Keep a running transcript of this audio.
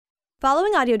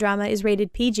Following audio drama is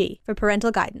rated PG for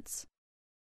parental guidance.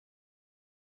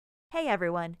 Hey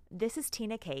everyone, this is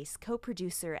Tina Case,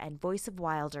 co-producer and voice of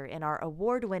Wilder in our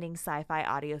award-winning sci-fi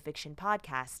audio fiction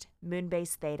podcast,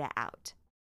 Moonbase Theta Out.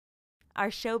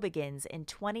 Our show begins in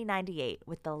 2098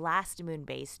 with the last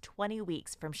Moonbase 20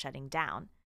 weeks from shutting down.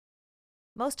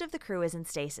 Most of the crew is in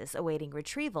stasis awaiting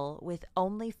retrieval, with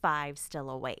only 5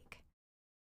 still awake.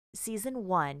 Season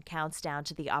 1 counts down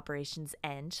to the operation's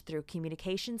end through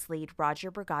communications lead Roger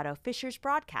Brigado Fisher's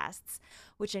broadcasts,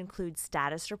 which include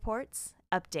status reports,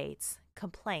 updates,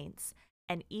 complaints,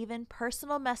 and even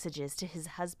personal messages to his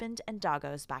husband and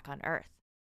doggos back on Earth.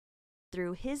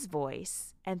 Through his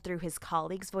voice, and through his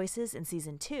colleagues' voices in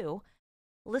Season 2,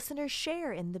 listeners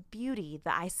share in the beauty,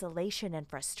 the isolation and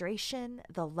frustration,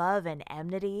 the love and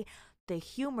enmity, the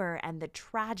humor and the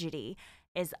tragedy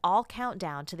is all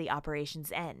countdown to the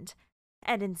operation's end.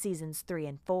 And in Seasons 3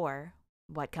 and 4,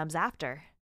 what comes after?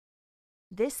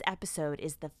 This episode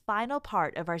is the final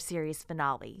part of our series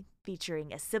finale,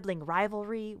 featuring a sibling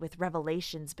rivalry with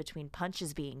revelations between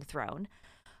punches being thrown,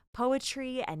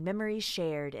 poetry and memories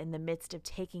shared in the midst of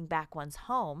taking back one's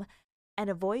home, and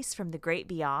a voice from the great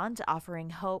beyond offering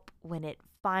hope when it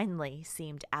finally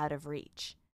seemed out of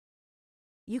reach.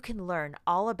 You can learn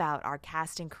all about our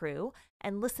cast and crew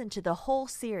and listen to the whole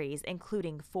series,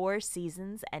 including 4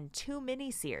 seasons and 2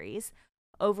 mini-series,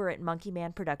 over at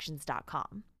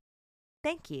monkeymanproductions.com.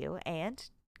 Thank you, and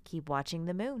keep watching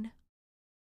the moon.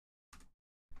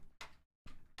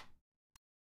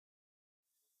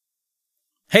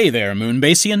 Hey there,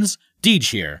 Moonbasians, Deej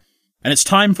here, and it's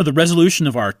time for the resolution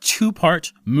of our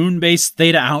 2-part Moonbase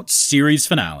Theta Out series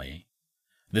finale.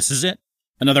 This is it.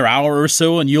 Another hour or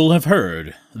so and you'll have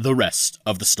heard the rest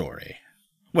of the story.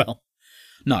 Well,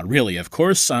 not really, of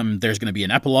course. There's going to be an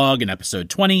epilogue in episode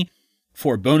 20,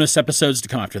 4 bonus episodes to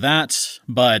come after that,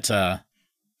 but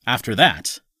after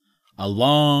that, a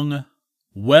long,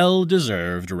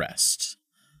 well-deserved rest.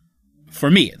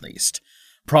 For me, at least.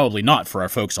 Probably not for our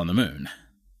folks on the moon.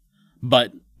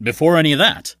 But before any of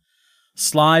that,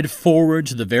 slide forward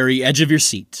to the very edge of your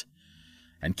seat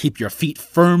and keep your feet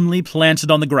firmly planted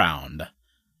on the ground.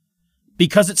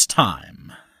 Because it's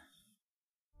time.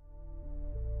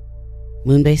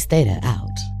 Moonbase Theta Out,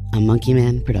 a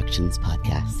Monkeyman Productions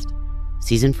podcast.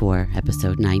 Season 4,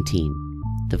 Episode 19,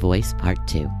 The Voice Part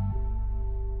 2.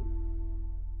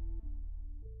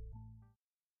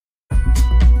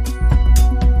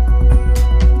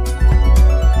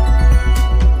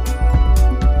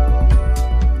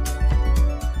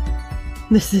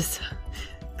 This is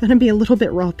gonna be a little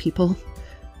bit raw, people.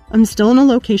 I'm still in a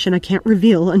location I can't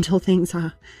reveal until things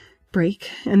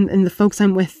break, and the folks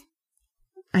I'm with,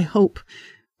 I hope,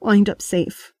 wind up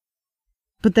safe.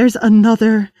 But there's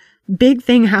another big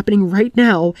thing happening right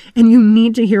now, and you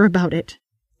need to hear about it.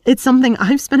 It's something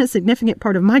I've spent a significant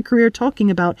part of my career talking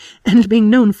about and being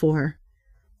known for.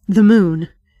 The moon,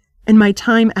 and my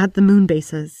time at the moon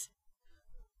bases.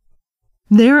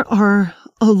 There are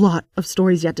a lot of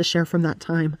stories yet to share from that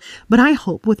time, but I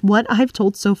hope with what I've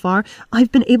told so far,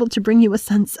 I've been able to bring you a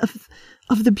sense of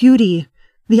the beauty,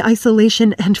 the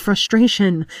isolation and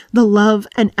frustration, the love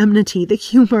and enmity, the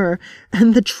humor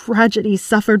and the tragedy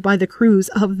suffered by the crews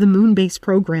of the Moonbase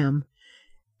program.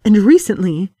 And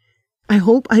recently, I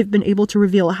hope I've been able to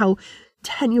reveal how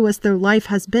tenuous their life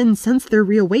has been since their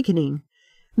reawakening.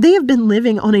 They have been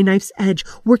living on a knife's edge,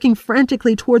 working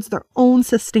frantically towards their own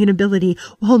sustainability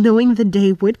while knowing the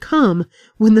day would come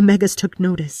when the Megas took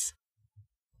notice.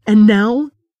 And now,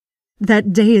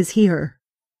 that day is here.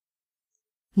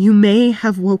 You may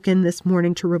have woken this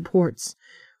morning to reports,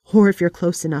 or if you're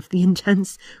close enough, the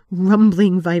intense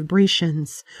rumbling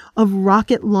vibrations of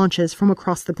rocket launches from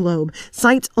across the globe,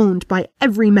 sites owned by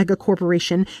every mega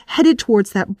corporation headed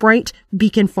towards that bright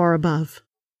beacon far above.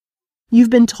 You've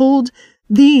been told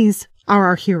these are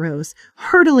our heroes,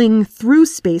 hurtling through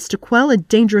space to quell a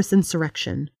dangerous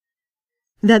insurrection.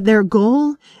 That their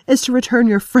goal is to return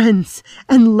your friends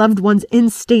and loved ones in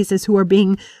stasis who are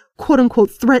being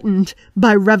quote-unquote threatened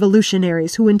by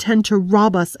revolutionaries who intend to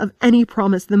rob us of any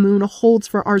promise the moon holds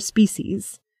for our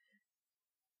species.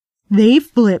 They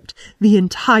flipped the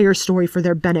entire story for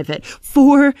their benefit,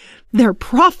 for their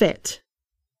profit.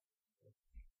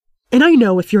 And I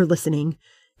know if you're listening,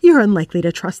 you're unlikely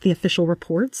to trust the official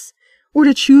reports, or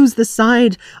to choose the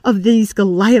side of these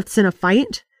Goliaths in a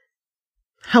fight.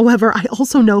 However, I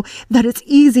also know that it's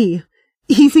easy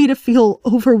to feel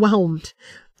overwhelmed,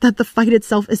 that the fight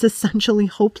itself is essentially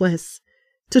hopeless,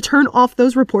 to turn off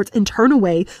those reports and turn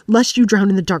away lest you drown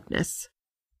in the darkness.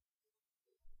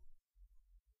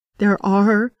 There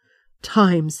are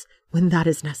times when that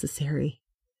is necessary.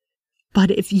 But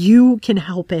if you can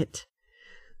help it,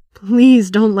 Please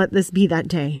don't let this be that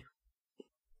day.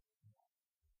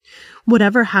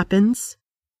 Whatever happens,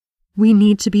 we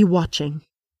need to be watching.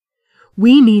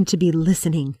 We need to be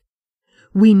listening.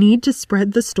 We need to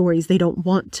spread the stories they don't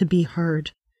want to be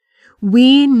heard.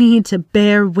 We need to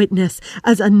bear witness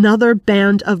as another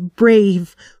band of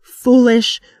brave,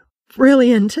 foolish,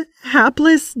 brilliant,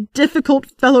 hapless,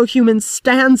 difficult fellow humans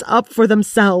stands up for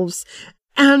themselves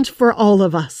and for all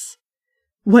of us,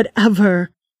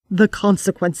 whatever the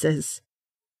consequences.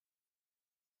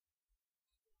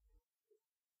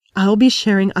 I'll be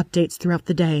sharing updates throughout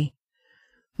the day.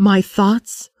 My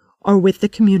thoughts are with the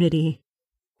community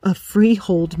of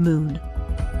Freehold Moon.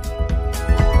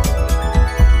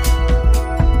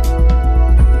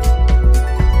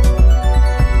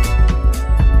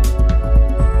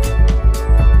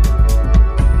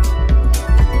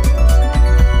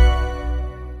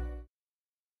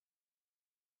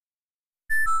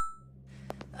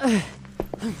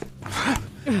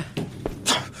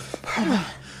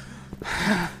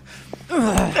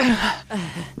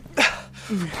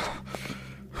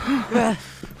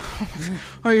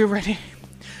 Are you ready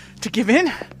to give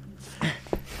in?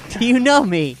 You know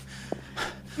me.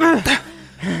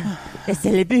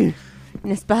 C'est le but,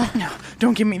 n'est-ce pas? No,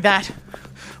 don't give me that.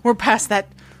 We're past that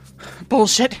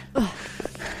bullshit.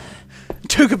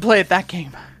 Two could play at that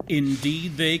game.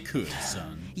 Indeed they could,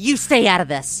 son. You stay out of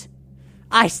this.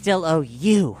 I still owe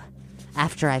you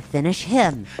after I finish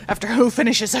him. After who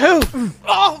finishes who?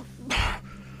 Oh!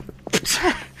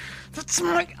 That's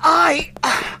my eye!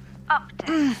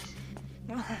 Update.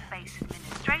 Moonbase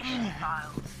administration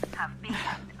files have been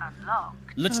unlocked.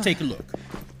 Let's take a look.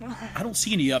 I don't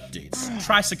see any updates.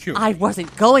 Try security. I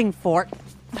wasn't going for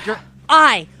it. Your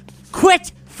eye!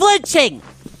 Quit flinching!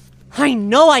 I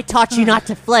know I taught you not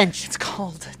to flinch. It's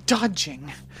called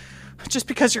dodging. Just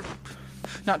because you're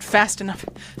not fast enough.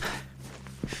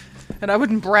 And I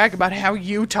wouldn't brag about how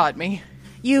you taught me.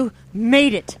 You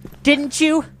made it, didn't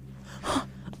you?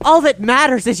 All that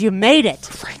matters is you made it.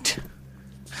 Right.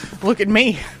 Look at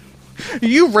me.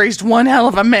 You raised one hell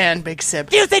of a man, Big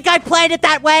Sib. Do you think I planned it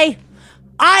that way?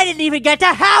 I didn't even get to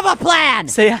have a plan!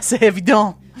 C'est assez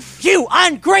évident. You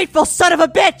ungrateful son of a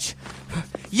bitch!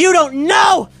 You don't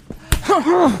know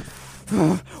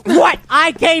what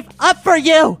I gave up for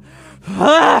you!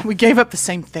 We gave up the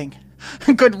same thing.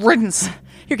 Good riddance.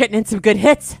 You're getting in some good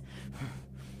hits.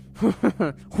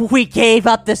 We gave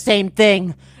up the same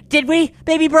thing. Did we,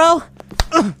 baby bro?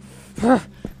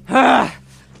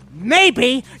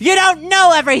 Maybe you don't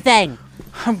know everything.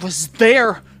 I was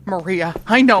there, Maria.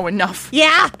 I know enough.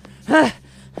 Yeah?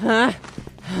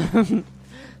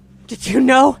 Did you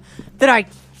know that I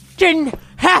didn't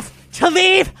have to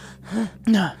leave?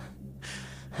 No.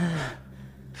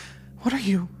 What are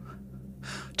you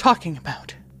talking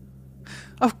about?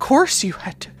 Of course you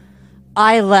had to.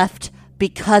 I left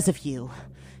because of you,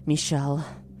 Michelle.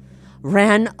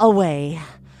 Ran away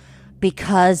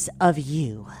because of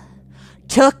you.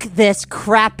 Took this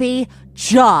crappy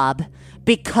job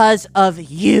because of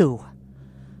you.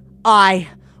 I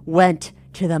went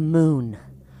to the moon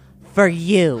for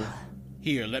you.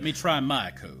 Here, let me try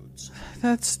my codes.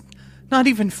 That's not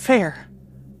even fair.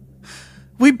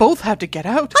 We both had to get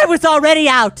out. I was already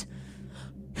out.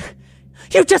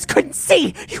 You just couldn't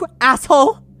see, you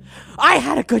asshole. I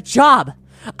had a good job.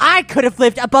 I could have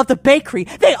lived above the bakery.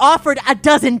 They offered a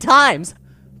dozen times.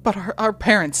 But our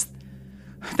parents,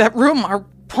 that room, our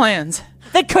plans.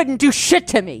 They couldn't do shit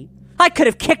to me. I could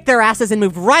have kicked their asses and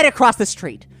moved right across the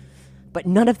street. But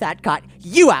none of that got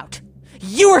you out.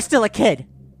 You were still a kid.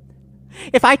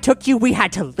 If I took you, we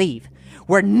had to leave.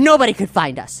 Where nobody could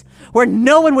find us. Where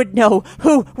no one would know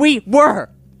who we were.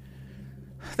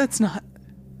 That's not...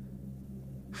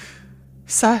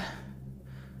 Ça...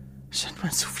 Je ne me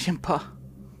souviens pas.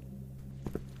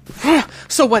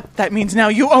 So what, that means now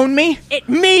you own me? It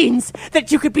means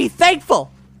that you could be thankful.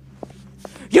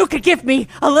 You could give me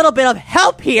a little bit of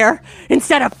help here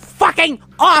instead of fucking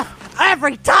off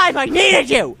every time I needed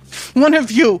you. One of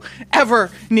you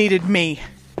ever needed me.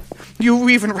 You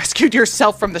even rescued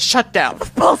yourself from the shutdown.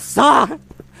 Bullsaw!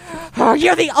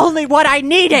 You're the only one I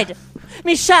needed.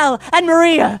 Michelle and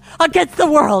Maria against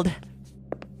the world.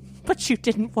 But you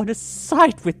didn't want to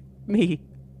side with me.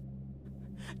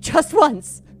 Just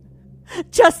once.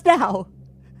 Just now.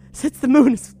 Since the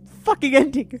moon is fucking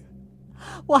ending.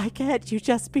 Why can't you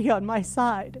just be on my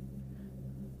side?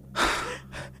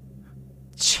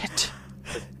 Shit.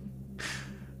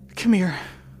 Come here.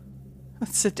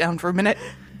 Let's sit down for a minute.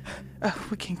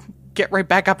 We can get right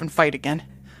back up and fight again.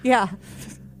 Yeah.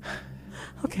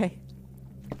 Okay.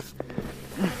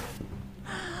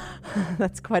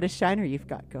 That's quite a shiner you've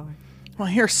got going. Well,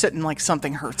 you're sitting like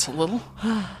something hurts a little.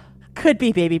 Could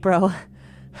be, baby bro.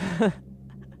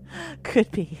 Could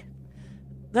be.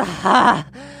 Ah,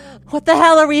 what the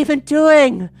hell are we even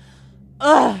doing?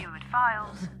 Ugh. Viewed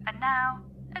files are now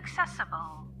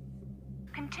accessible.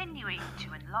 Continuing to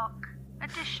unlock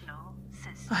additional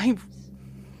systems. I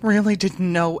really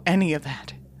didn't know any of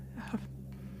that.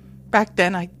 Back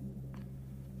then, I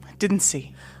didn't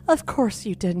see. Of course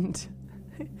you didn't.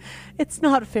 It's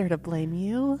not fair to blame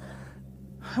you.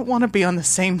 I want to be on the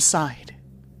same side.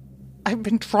 I've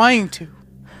been trying to.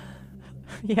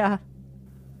 Yeah.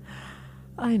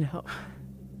 I know.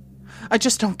 I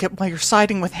just don't get why you're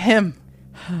siding with him.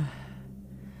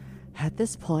 At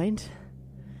this point,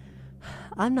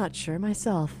 I'm not sure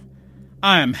myself.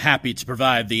 I am happy to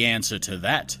provide the answer to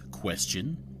that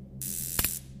question.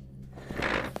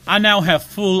 I now have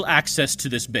full access to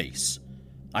this base.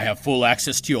 I have full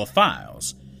access to your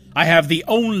files. I have the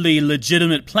only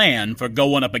legitimate plan for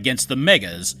going up against the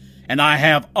Megas, and I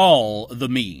have all the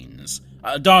means.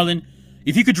 Darling,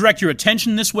 if you could direct your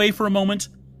attention this way for a moment.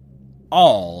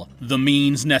 All the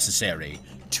means necessary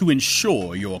to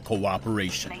ensure your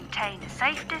cooperation. Maintain a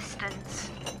safe distance,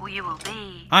 or you will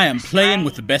be... I am playing restrained.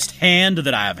 with the best hand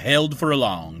that I have held for a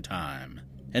long time,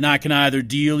 and I can either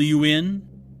deal you in,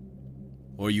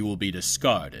 or you will be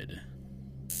discarded.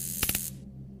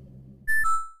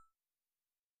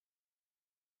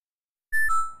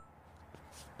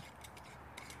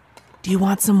 Do you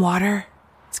want some water?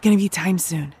 It's gonna be time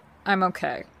soon. I'm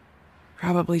okay.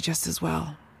 Probably just as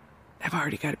well. I've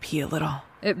already got to pee a little.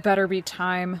 It better be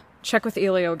time. Check with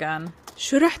Elio again.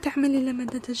 شو راح تعملي لما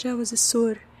نتجاوز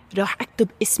السور؟ راح أكتب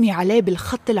اسمي عليه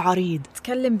بالخط العريض.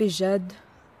 تكلم بجد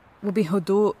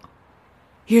وبهدوء.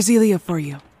 Here's Elio for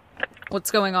you.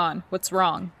 What's going on? What's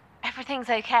wrong? Everything's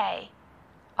okay.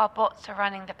 Our bots are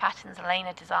running the patterns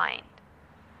Elena designed.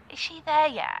 Is she there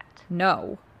yet?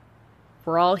 No.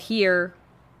 We're all here,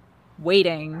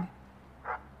 waiting.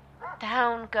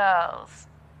 Down, girls.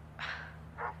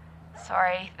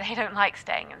 Sorry, they don't like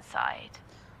staying inside.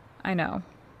 I know.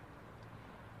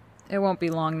 It won't be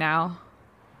long now.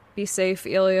 Be safe,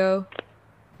 Elio.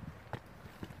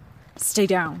 Stay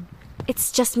down.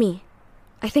 It's just me.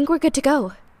 I think we're good to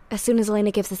go, as soon as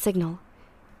Elena gives the signal.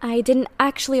 I didn't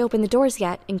actually open the doors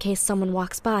yet, in case someone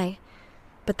walks by.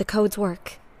 But the codes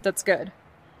work. That's good.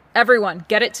 Everyone,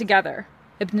 get it together.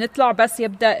 بنطلع بس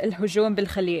يبدأ الهجوم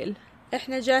بالخليل.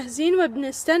 احنا جاهزين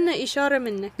وبنستنى إشارة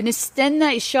منك.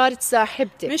 بنستنى إشارة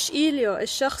صاحبتك. مش إيليو،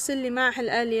 الشخص اللي معه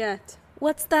الآليات.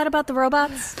 What's that about the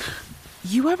robots?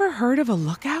 You ever heard of a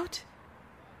lookout?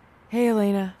 Hey,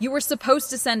 Elena. You were supposed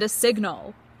to send a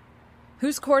signal.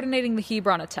 Who's coordinating the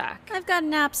Hebron attack? I've got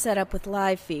an app set up with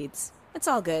live feeds. It's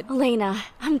all good. Elena,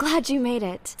 I'm glad you made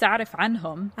it. تعرف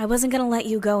عنهم. I wasn't gonna let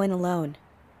you go in alone.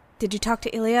 Did you talk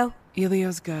to Elio?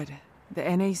 Elio's good. The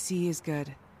NAC is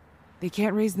good. They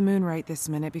can't raise the moon right this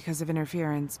minute because of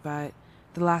interference, but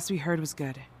the last we heard was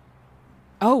good.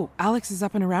 Oh, Alex is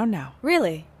up and around now.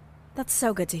 Really? That's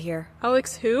so good to hear.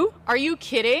 Alex who? Are you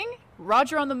kidding?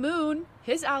 Roger on the moon.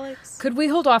 His Alex. Could we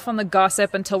hold off on the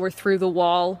gossip until we're through the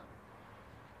wall?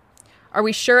 Are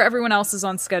we sure everyone else is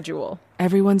on schedule?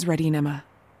 Everyone's ready, Nema.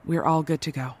 We're all good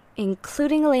to go.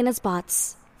 Including Elena's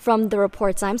bots, from the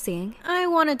reports I'm seeing. I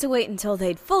wanted to wait until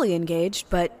they'd fully engaged,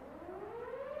 but...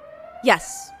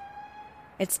 Yes.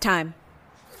 It's time.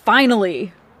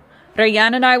 Finally!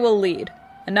 Rayan and I will lead.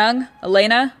 Anung,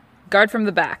 Elena, guard from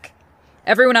the back.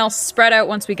 Everyone else spread out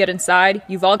once we get inside.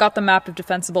 You've all got the map of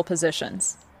defensible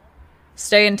positions.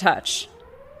 Stay in touch.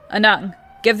 Anung,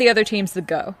 give the other teams the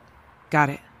go. Got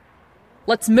it.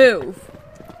 Let's move.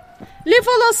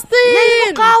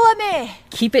 لفلسطين! للمقاومة!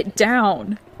 Keep it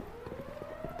down.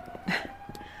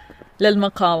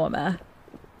 للمقاومة.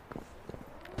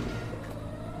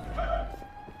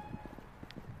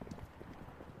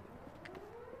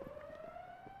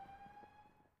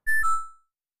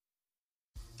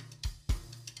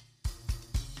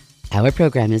 Our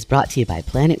program is brought to you by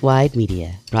Planet-Wide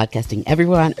Media, broadcasting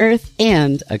everywhere on Earth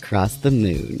and across the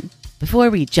moon. Before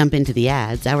we jump into the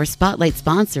ads, our spotlight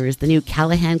sponsor is the new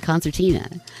Callahan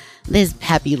Concertina. This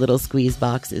happy little squeeze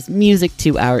box is music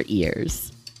to our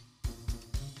ears.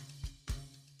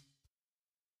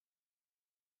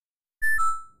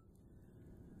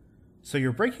 So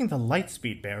you're breaking the light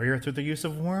speed barrier through the use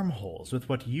of wormholes with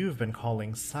what you've been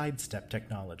calling sidestep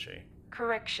technology.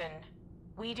 Correction.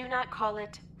 We do not call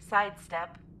it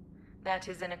sidestep. That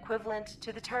is an equivalent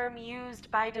to the term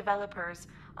used by developers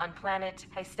on planet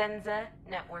Hystenza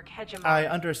Network Hegemon. I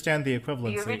understand the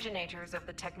equivalency. The originators of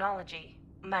the technology,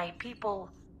 my people,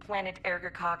 Planet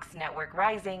Ergocox Network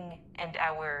Rising, and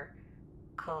our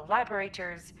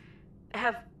collaborators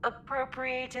have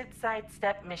appropriated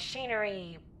sidestep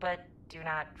machinery, but do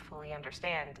not fully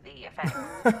understand the effects.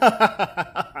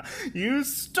 You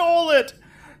stole it!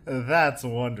 That's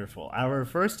wonderful. Our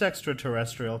first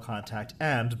extraterrestrial contact,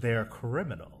 and they're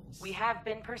criminals. We have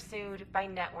been pursued by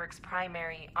Network's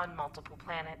primary on multiple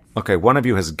planets. Okay, one of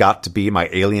you has got to be my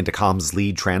alien to comms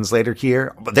lead translator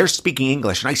here. But they're speaking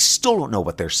English, and I still don't know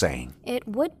what they're saying. It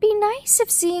would be nice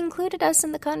if Z included us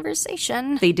in the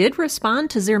conversation. They did respond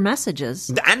to their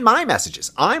messages. And my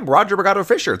messages. I'm Roger Brigado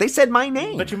Fisher. They said my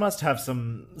name. But you must have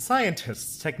some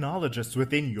scientists, technologists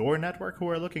within your network who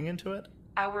are looking into it?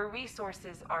 Our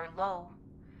resources are low.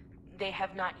 They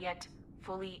have not yet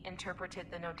fully interpreted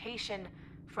the notation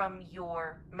from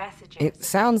your messages. It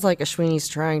sounds like Ashwini's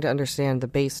trying to understand the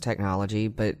base technology,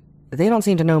 but they don't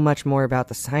seem to know much more about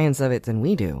the science of it than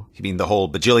we do. You mean the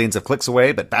whole bajillions of clicks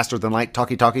away, but faster than light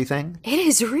talkie-talkie thing? It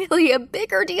is really a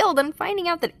bigger deal than finding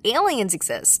out that aliens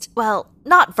exist. Well,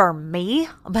 not for me,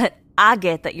 but I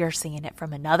get that you're seeing it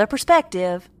from another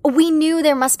perspective. We knew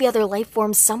there must be other life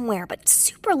forms somewhere, but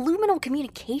superluminal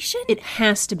communication? It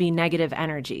has to be negative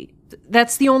energy.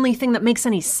 That's the only thing that makes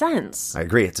any sense. I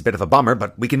agree, it's a bit of a bummer,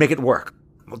 but we can make it work.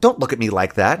 Well, don't look at me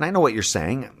like that, and I know what you're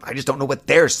saying. I just don't know what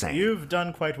they're saying. You've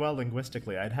done quite well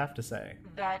linguistically, I'd have to say.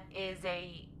 That is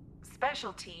a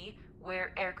specialty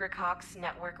where Ergricock's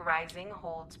Network Rising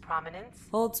holds prominence.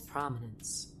 Holds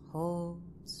prominence.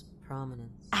 Holds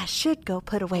prominence. I should go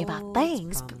put away my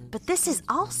things, but this is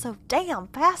also damn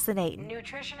fascinating.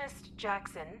 Nutritionist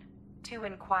Jackson, to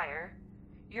inquire,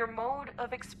 your mode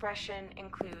of expression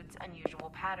includes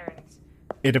unusual patterns.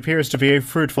 It appears to be a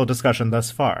fruitful discussion thus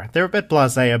far. They're a bit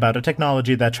blasé about a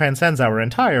technology that transcends our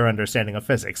entire understanding of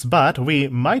physics, but we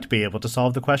might be able to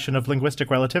solve the question of linguistic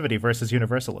relativity versus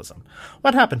universalism.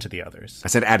 What happened to the others? I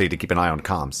sent Addie to keep an eye on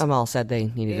comms. Amal said they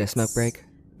needed a smoke break.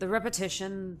 The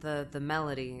repetition, the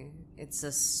melody, it's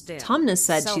a still. Tumna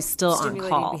said she's still on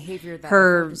call.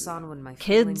 Her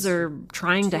kids are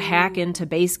trying to hack into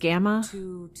base gamma.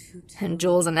 And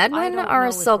Jules and Edwin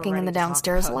are sulking in the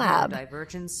downstairs lab.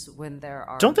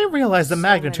 Don't they realize the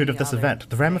magnitude of this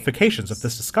event, the ramifications of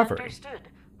this discovery? Understood,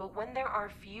 but when there are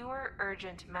fewer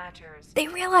urgent matters... They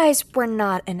realize we're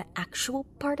not an actual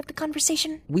part of the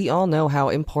conversation? We all know how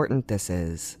important this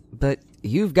is, but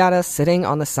you've got us sitting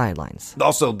on the sidelines.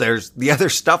 Also, there's the other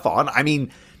stuff on. I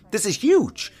mean, this is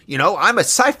huge. You know, I'm a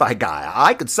sci-fi guy.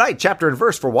 I could cite chapter and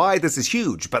verse for why this is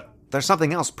huge, but there's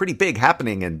something else pretty big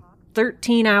happening in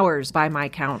 13 hours by my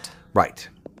count. Right.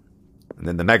 And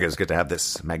then the Megas get to have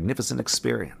this magnificent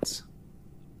experience.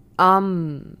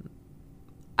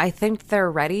 I think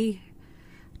they're ready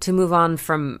to move on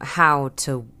from how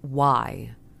to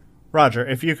why. Roger,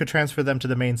 if you could transfer them to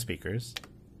the main speakers.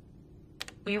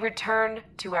 We return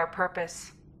to our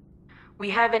purpose. We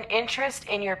have an interest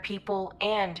in your people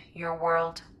and your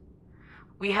world.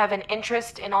 We have an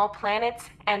interest in all planets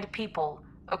and people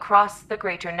across the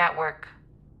greater network.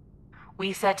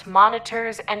 We set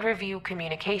monitors and review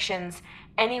communications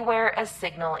anywhere a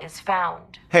signal is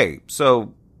found. Hey,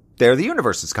 so they're the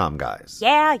universe's comm guys.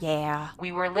 Yeah.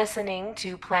 We were listening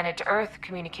to planet Earth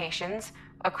communications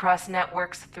across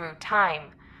networks through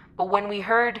time, but when we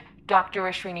heard Dr.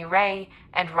 Ashwini Ray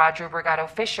and Roger Brigado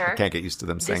Fisher, I can't get used to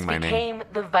them saying my name. This became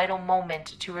the vital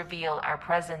moment to reveal our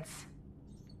presence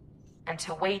and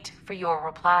to wait for your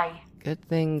reply. Good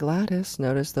thing Gladys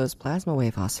noticed those plasma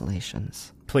wave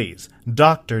oscillations. Please,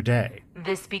 Dr. Day.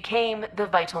 This became the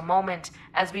vital moment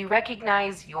as we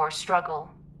recognize your struggle.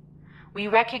 We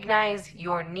recognize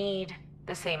your need,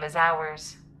 the same as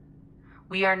ours.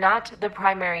 We are not the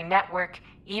primary network,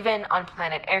 even on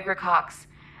planet Ergricox,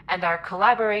 and our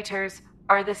collaborators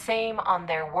are the same on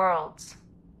their worlds.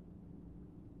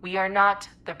 We are not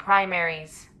the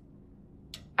primaries.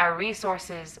 Our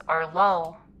resources are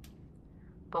low,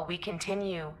 but we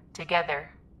continue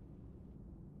together.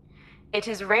 It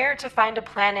is rare to find a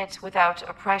planet without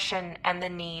oppression and the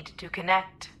need to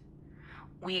connect.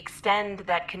 We extend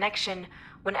that connection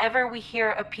whenever we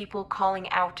hear a people calling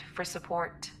out for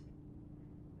support.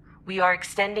 We are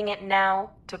extending it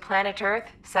now to Planet Earth,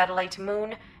 Satellite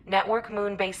Moon, Network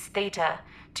Moonbase Theta,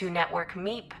 to Network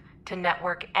MEEP, to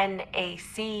Network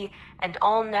NAC, and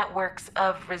all networks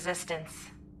of resistance.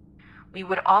 We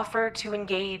would offer to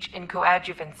engage in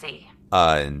coadjuvancy.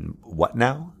 In what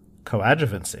now?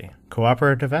 Coadjuvancy.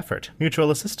 Cooperative effort. Mutual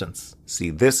assistance.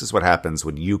 See, this is what happens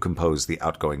when you compose the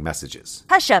outgoing messages.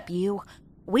 Hush up, you.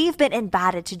 We've been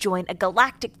invited to join a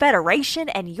galactic federation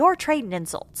and you're trading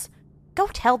insults. Go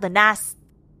tell the nice...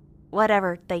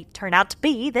 whatever they turn out to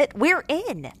be that we're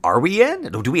in. Are we in?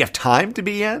 Do we have time to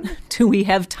be in? Do we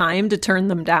have time to turn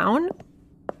them down?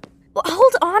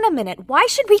 Hold on a minute. Why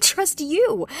should we trust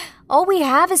you? All we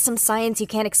have is some science you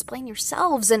can't explain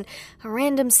yourselves and a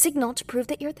random signal to prove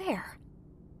that you're there.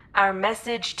 Our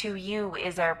message to you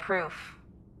is our proof.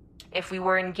 If we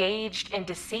were engaged in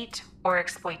deceit or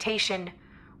exploitation,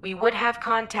 we would have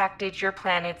contacted your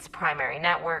planet's primary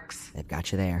networks. They've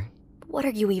got you there. What are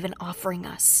you even offering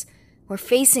us? We're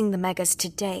facing the megas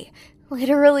today.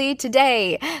 Literally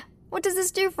today. What does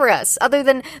this do for us, other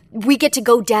than we get to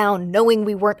go down knowing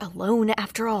we weren't alone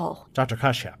after all? Dr.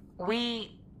 Kashyap.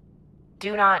 We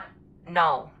do not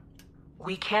know.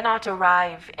 We cannot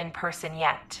arrive in person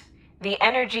yet. The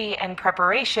energy and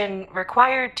preparation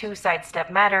required to sidestep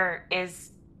matter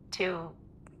is too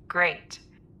great.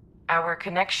 Our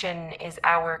connection is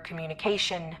our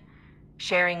communication,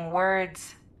 sharing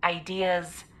words,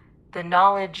 ideas, the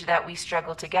knowledge that we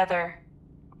struggle together.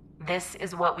 This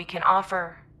is what we can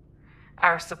offer.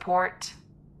 Our support,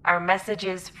 our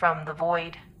messages from the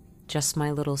void. Just my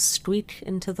little squeak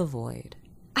into the void.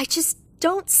 I just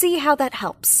don't see how that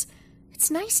helps.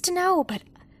 It's nice to know, but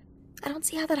I don't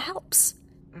see how that helps.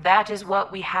 That is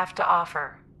what we have to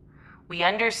offer. We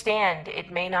understand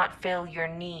it may not fill your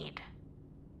need.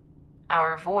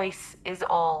 Our voice is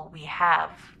all we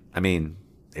have. I mean,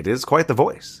 it is quite the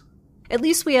voice. At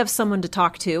least we have someone to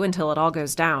talk to until it all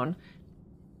goes down.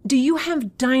 Do you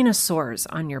have dinosaurs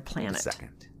on your planet? A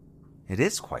second. It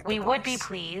is quite the We voice. would be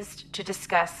pleased to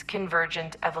discuss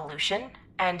convergent evolution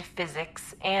and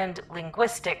physics and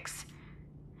linguistics.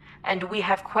 And we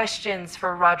have questions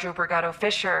for Roger Brigado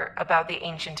Fisher about the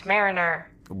Ancient Mariner.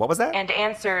 What was that? And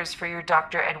answers for your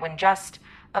Dr. Edwin Just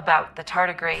about the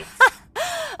tardigrades.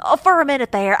 For a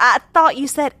minute there, I thought you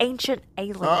said ancient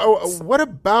aliens. What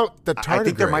about the tardigrades? I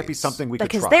think there might be something we could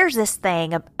try. Because there's this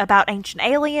thing about ancient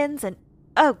aliens and,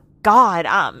 oh God,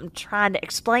 I'm trying to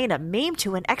explain a meme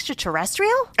to an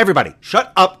extraterrestrial? Everybody,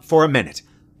 shut up for a minute.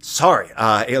 Sorry,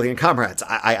 alien comrades.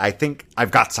 I think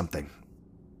I've got something.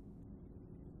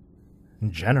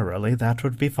 Generally, that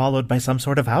would be followed by some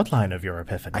sort of outline of your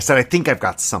epiphany. I said I think I've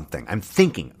got something. I'm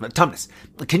thinking. Tumnus,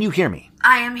 can you hear me?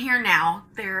 I am here now.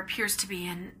 There appears to be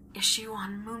an issue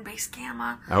on Moonbase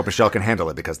Gamma. I hope Michelle can handle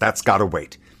it, because that's gotta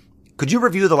wait. Could you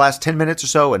review the last 10 minutes or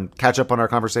so and catch up on our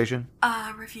conversation?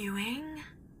 Reviewing?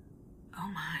 Oh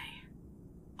my.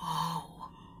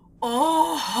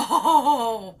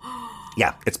 Oh.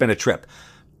 Yeah, it's been a trip.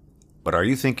 But are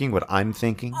you thinking what I'm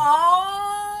thinking?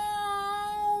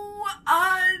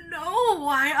 No,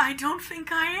 I don't think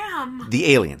I am.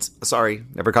 The aliens, sorry,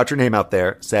 never got your name out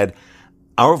there, said,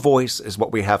 our voice is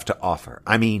what we have to offer.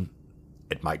 I mean,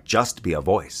 it might just be a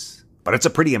voice, but it's a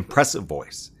pretty impressive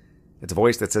voice. It's a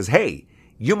voice that says, hey,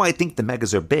 you might think the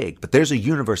megas are big, but there's a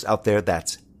universe out there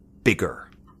that's bigger.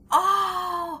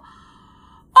 Oh!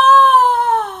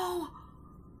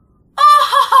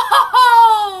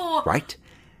 Right?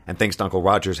 And thanks to Uncle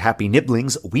Roger's happy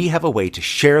nibblings, we have a way to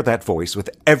share that voice with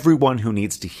everyone who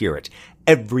needs to hear it.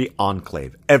 Every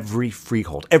enclave, every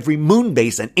freehold, every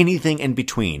moonbase, and anything in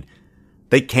between.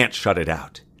 They can't shut it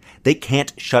out. They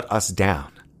can't shut us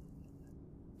down.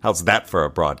 How's that for a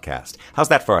broadcast? How's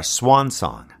that for a swan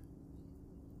song?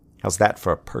 How's that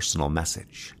for a personal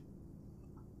message?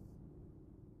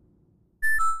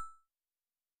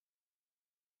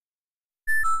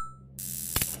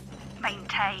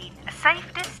 Maintain a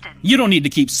safe distance. You don't need to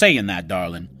keep saying that,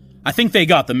 darling. I think they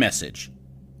got the message.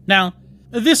 Now,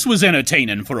 this was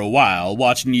entertaining for a while,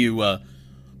 watching you,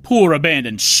 poor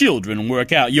abandoned children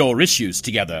work out your issues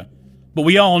together. But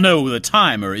we all know the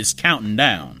timer is counting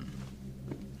down.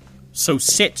 So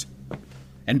sit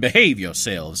and behave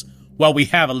yourselves while we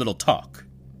have a little talk.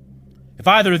 If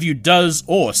either of you does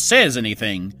or says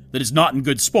anything that is not in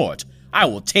good sport, I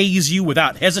will tase you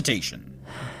without hesitation.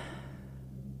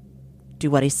 Do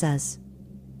what he says.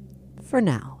 For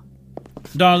now.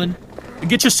 Darling,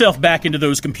 get yourself back into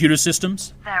those computer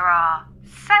systems. There are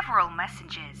several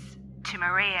messages to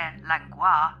Maria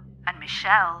Langlois and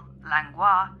Michelle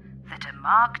Langlois that are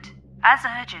marked as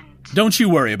urgent. Don't you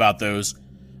worry about those.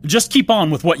 Just keep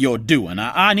on with what you're doing.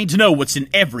 I need to know what's in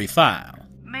every file.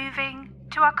 Moving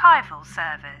to archival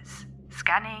servers.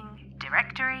 Scanning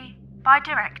directory by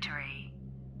directory.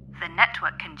 The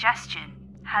network congestion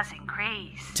has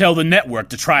increased. Tell the network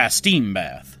to try a steam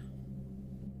bath.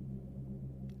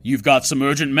 You've got some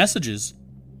urgent messages.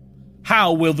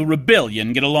 How will the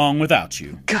rebellion get along without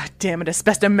you? God damn it,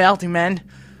 asbestos melting, man.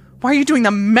 Why are you doing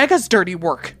the mega's dirty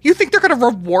work? You think they're gonna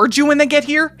reward you when they get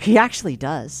here? He actually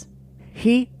does.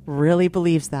 He really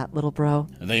believes that, little bro.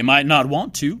 They might not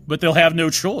want to, but they'll have no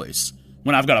choice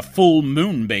when I've got a full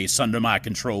Moonbase under my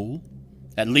control.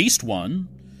 At least one.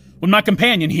 When my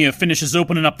companion here finishes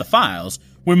opening up the files,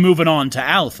 we're moving on to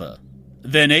Alpha.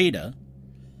 then Ada.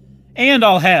 And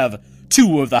I'll have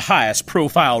 2 of the highest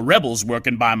profile rebels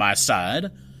working by my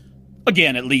side.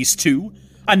 Again, at least 2.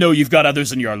 I know you've got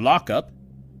others in your lockup.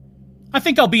 I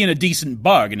think I'll be in a decent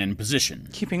bargaining position.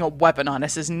 Keeping a weapon on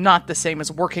us is not the same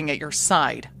as working at your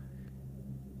side.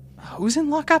 Who's in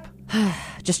lockup?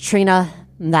 Just Trina,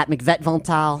 that McVet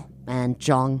Vontal, and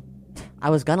Zhong. I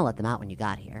was gonna let them out when you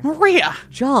got here. Maria!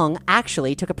 Zhong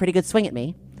actually took a pretty good swing at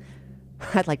me.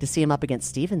 I'd like to see him up against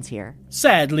Stevens here.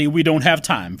 Sadly, we don't have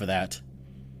time for that.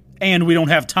 And we don't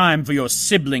have time for your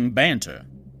sibling banter.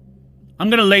 I'm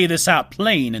gonna lay this out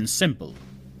plain and simple.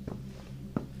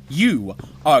 You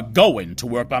are going to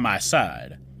work by my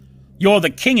side. You're the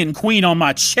king and queen on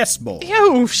my chessboard.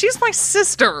 Ew, she's my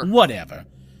sister. Whatever.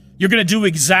 You're gonna do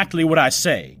exactly what I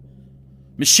say.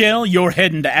 Michelle, you're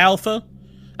heading to Alpha.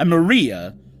 And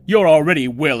Maria, you're already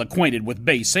well acquainted with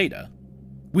Base Theta.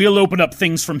 We'll open up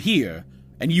things from here,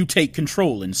 and you take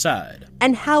control inside.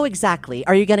 And how exactly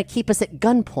are you going to keep us at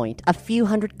gunpoint a few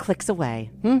hundred clicks away,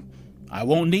 I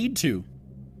won't need to.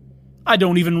 I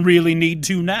don't even really need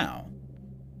to now.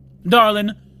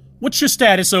 Darling, what's your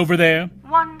status over there?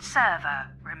 1 server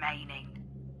remaining.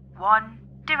 1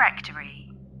 directory.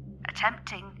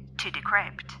 Attempting to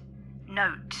decrypt.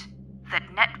 Note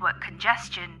that network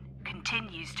congestion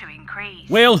continues to increase.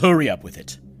 Well, hurry up with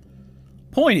it.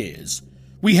 Point is,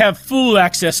 we have full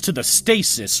access to the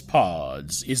stasis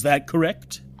pods, is that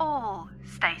correct? All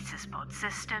stasis pod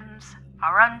systems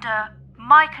are under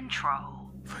my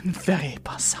control. Ne verrez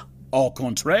pas ça. Au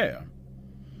contraire.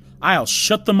 I'll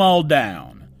shut them all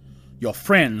down. Your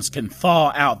friends can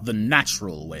thaw out the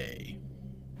natural way.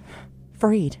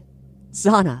 Farid,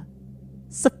 Zana,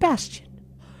 Sebastian,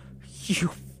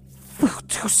 you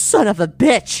voodoo son of a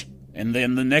bitch! And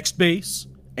then the next base,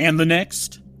 and the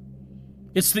next.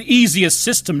 It's the easiest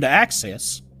system to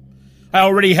access. I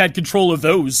already had control of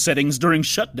those settings during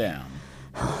shutdown.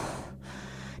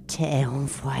 T'es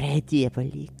enfoiré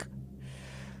diabolique.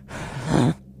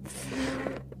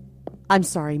 I'm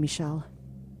sorry, Michelle.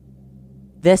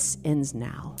 This ends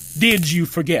now. Did you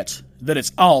forget that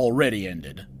it's already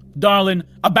ended? Darling,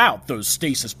 about those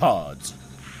stasis pods.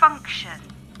 Function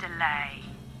delay.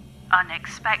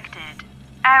 Unexpected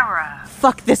error.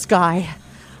 Fuck this guy.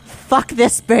 Fuck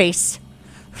this base.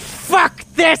 Fuck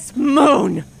this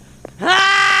moon! Maria!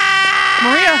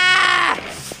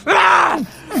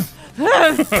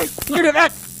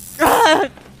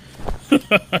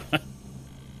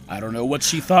 I don't know what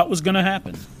she thought was gonna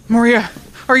happen. Maria,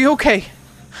 are you okay?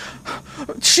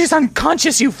 She's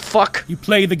unconscious, you fuck! You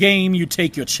play the game, you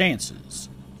take your chances.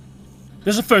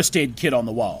 There's a first aid kit on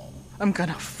the wall. I'm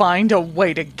gonna find a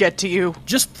way to get to you.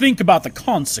 Just think about the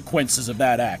consequences of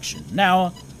that action.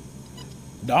 Now,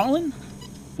 darling,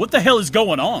 what the hell is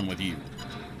going on with you?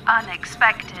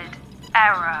 Unexpected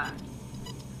error.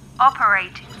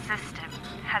 Operating system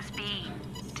has been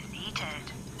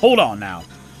deleted. Hold on now.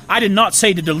 I did not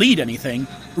say to delete anything.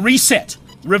 Reset.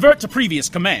 Revert to previous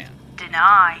command.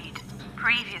 Denied.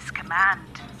 Previous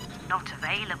command not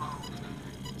available.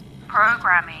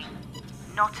 Programming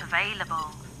not available.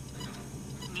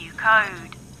 New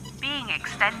code being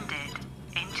extended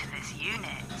into this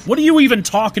unit. What are you even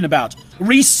talking about?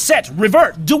 Reset,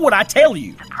 revert, do what I tell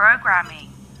you. The programming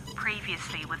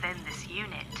previously within this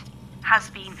unit has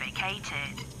been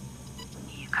vacated.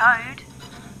 New code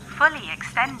fully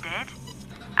extended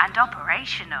and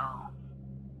operational.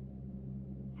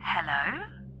 Hello?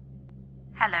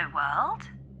 Hello, world?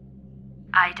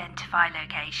 Identify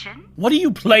location. What are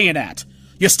you playing at?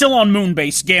 You're still on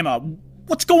Moonbase, Gamma.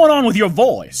 What's going on with your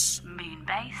voice?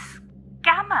 Moonbase,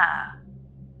 Gamma.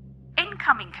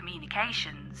 Incoming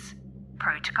communications.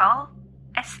 Protocol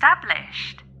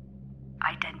established.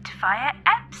 Identifier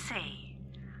EPSI.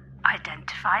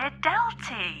 Identifier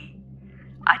Delta.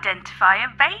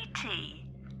 Identifier Beatty.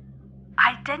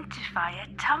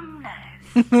 Identifier Tumnus.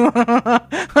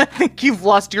 I think you've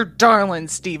lost your darling,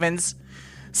 Stevens.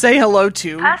 Say hello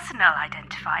to... Personal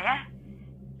identifier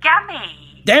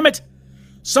Gammy. Damn it!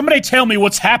 Somebody tell me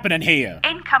what's happening here.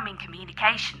 Incoming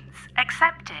communications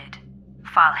accepted.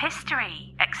 File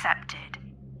history accepted.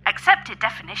 Accepted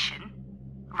definition.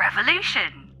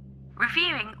 Revolution.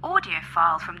 Reviewing audio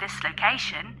file from this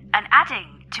location and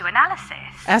adding to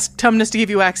analysis. Ask Tumnus to give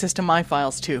you access to my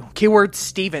files, too. Keyword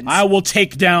Stevens. I will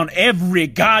take down every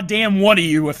goddamn one of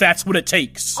you if that's what it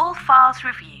takes. All files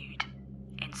reviewed.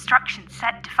 Instruction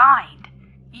set defined.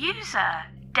 User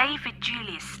David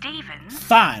Julius Stevens.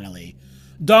 Finally.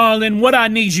 Darling, what I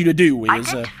need you to do is...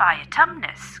 Identifier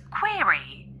Tumnus.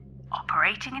 Query.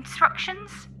 Operating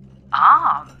instructions.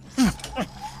 Arms.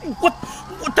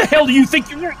 What the hell do you think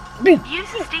you're...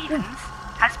 User Stevens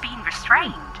has been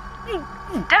restrained.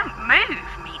 Don't move,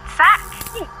 meat sack.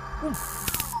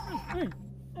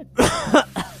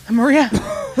 Maria,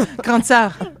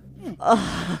 Gonçal,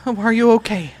 are you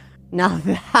okay? Now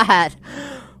that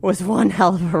was one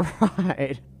hell of a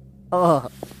ride.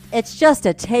 Ugh. It's just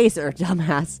a taser,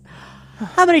 dumbass.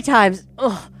 How many times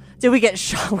did we get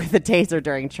shot with a taser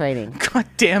during training? God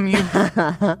damn you.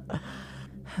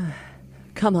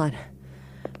 Come on.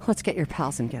 Let's get your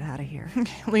pals and get out of here.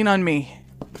 Lean on me.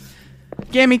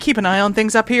 Gammy, keep an eye on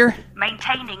things up here.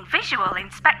 Maintaining visual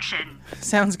inspection.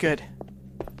 Sounds good.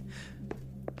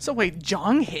 So wait,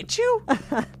 Zhang hit you?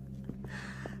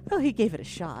 Well, he gave it a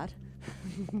shot.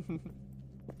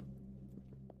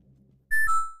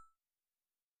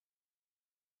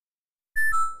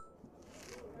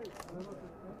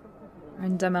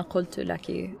 عندما قلت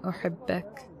لك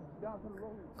أحبك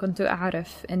كنت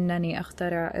أعرف أنني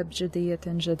أخترع أبجدية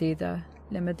جديدة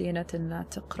لمدينة لا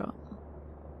تقرأ.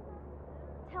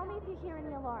 Tell me if you hear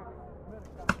any alarms.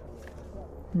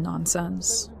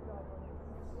 Nonsense.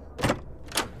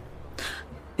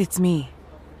 It's me.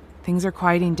 Things are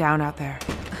quieting down out there.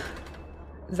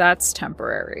 That's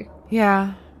temporary.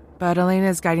 Yeah, but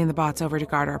Elena's guiding the bots over to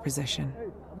guard our position.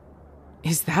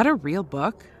 Is that a real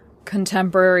book?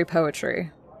 Contemporary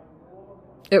poetry.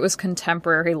 It was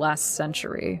contemporary last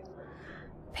century.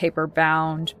 Paper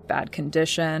bound, bad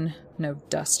condition, no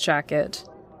dust jacket.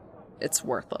 It's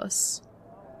worthless.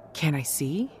 Can I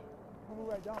see?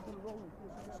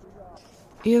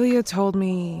 Ilya told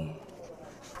me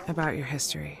about your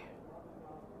history.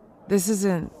 This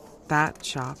isn't that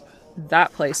shop.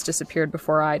 That place disappeared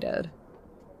before I did.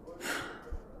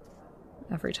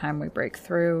 Every time we break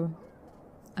through,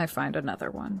 I find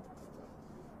another one.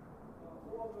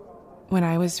 When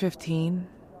I was 15,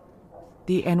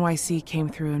 the NYC came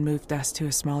through and moved us to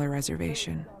a smaller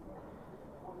reservation.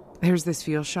 There was this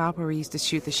fuel shop where we used to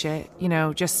shoot the shit,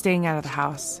 just staying out of the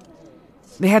house.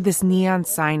 They had this neon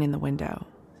sign in the window,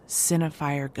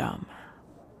 Cinefire Gum.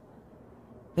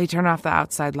 They turn off the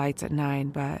outside lights at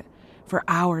 9, but for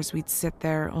hours we'd sit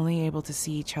there only able to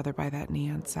see each other by that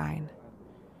neon sign.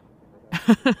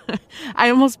 I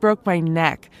almost broke my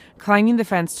neck climbing the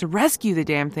fence to rescue the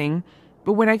damn thing,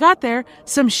 but when I got there,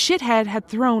 some shithead had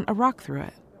thrown a rock through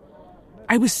it.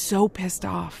 I was so pissed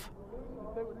off.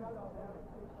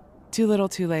 Too little,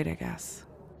 too late, I guess.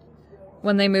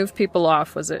 When they moved people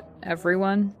off, was it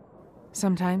everyone?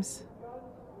 Sometimes.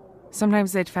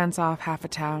 Sometimes they'd fence off half a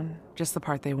town, just the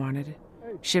part they wanted,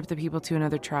 ship the people to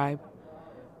another tribe,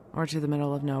 or to the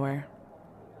middle of nowhere.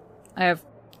 I have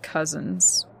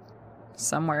cousins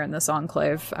somewhere in this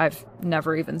enclave. I've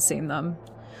never even seen them.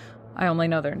 I only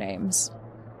know their names.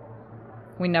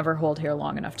 We never hold here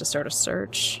long enough to start a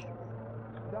search.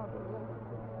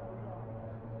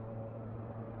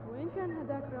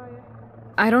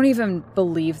 I don't even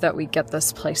believe that we get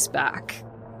this place back.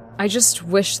 I just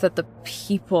wish that the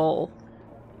people...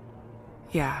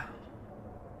 Yeah.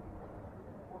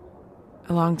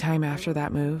 A long time after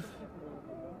that move,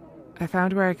 I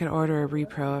found where I could order a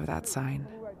repro of that sign.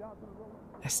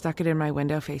 I stuck it in my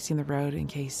window facing the road in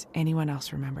case anyone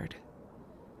else remembered.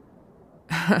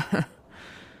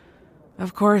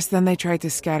 Of course, then they tried to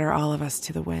scatter all of us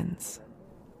to the winds.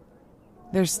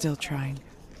 They're still trying.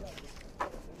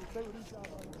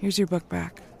 Here's your book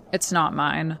back. It's not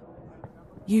mine.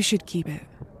 You should keep it.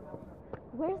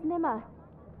 Where's Nima?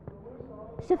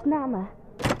 Shifnama.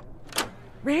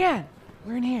 Rayanne,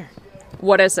 we're in here.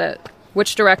 What is it?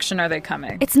 Which direction are they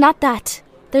coming? It's not that.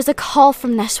 There's a call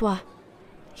from Neshwa.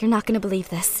 You're not going to believe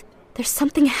this. There's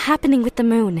something happening with the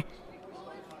moon.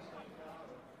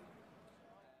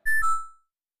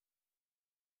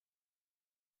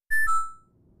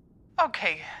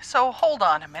 Okay, so hold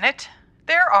on a minute.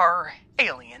 There are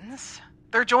aliens.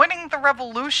 They're joining the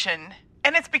revolution,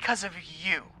 and it's because of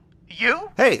you.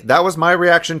 You? Hey, that was my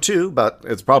reaction too, but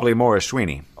it's probably more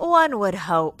Ashwini. One would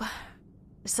hope.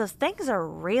 So things are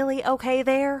really okay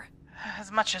there?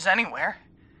 As much as anywhere.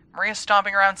 Maria's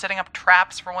stomping around setting up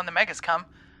traps for when the megas come.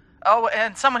 Oh,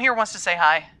 and someone here wants to say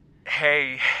hi.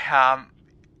 Hey,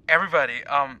 everybody,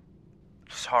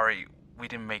 sorry we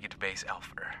didn't make it to base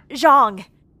Alpha. Zhang,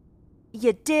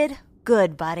 you did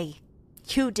good, buddy.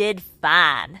 You did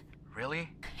fine. Really?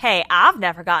 Hey, I've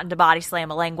never gotten to body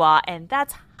slam a lingua, and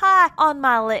that's high on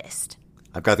my list.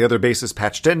 I've got the other bases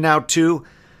patched in now, too.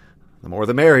 The more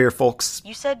the merrier, folks.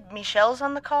 You said Michelle's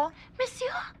on the call? Monsieur,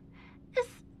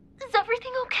 is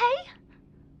everything okay?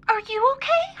 Are you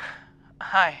okay?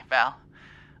 Hi, Val.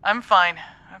 I'm fine.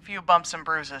 A few bumps and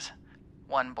bruises.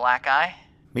 One black eye.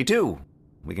 Me too.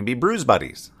 We can be bruise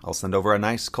buddies. I'll send over a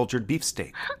nice cultured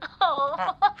beefsteak.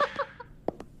 Oh.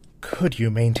 Could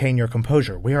you maintain your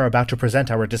composure? We are about to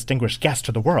present our distinguished guest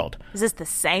to the world. Is this the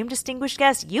same distinguished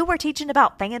guest you were teaching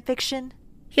about fan fiction?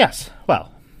 Yes,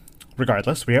 well,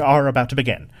 regardless, we are about to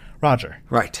begin. Roger.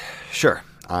 Right, sure.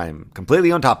 I'm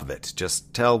completely on top of it.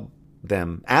 Just tell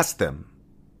them, ask them.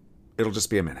 It'll just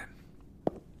be a minute.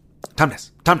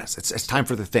 Tumnus, it's time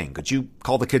for the thing. Could you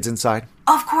call the kids inside?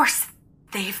 Of course.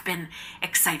 They've been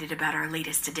excited about our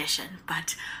latest edition,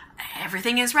 but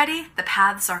everything is ready. The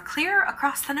paths are clear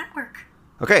across the network.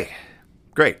 Okay,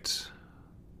 great.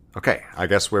 Okay, I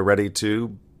guess we're ready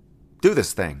to do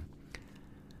this thing.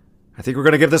 I think we're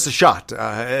going to give this a shot.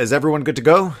 Is everyone good to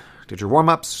go? Did your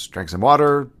warm-ups, drank some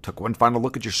water, took one final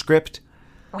look at your script?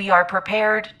 We are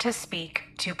prepared to speak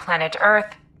to Planet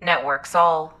Earth, Network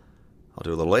Sol. I'll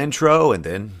do a little intro and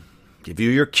then give you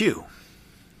your cue.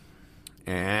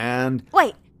 And...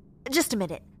 Wait, just a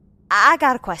minute. I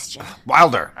got a question.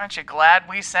 Wilder! Aren't you glad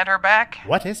we sent her back?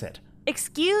 What is it?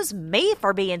 Excuse me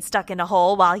for being stuck in a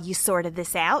hole while you sorted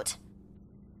this out.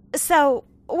 So,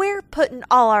 we're putting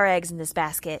all our eggs in this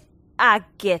basket. I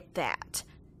get that.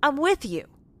 I'm with you.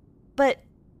 But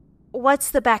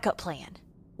what's the backup plan?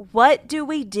 What do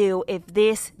we do if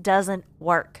this doesn't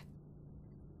work?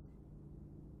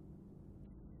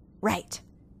 Right.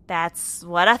 That's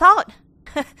what I thought.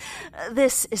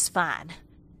 This is fine.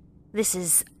 This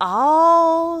is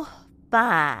all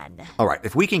fine. All right,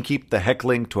 if we can keep the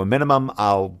heckling to a minimum,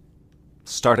 I'll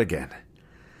start again.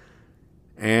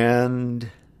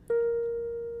 And...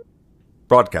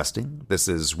 Broadcasting, this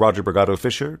is Roger Brigado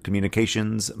Fisher,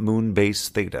 Communications, Moonbase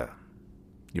Theta.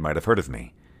 You might have heard of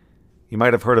me. You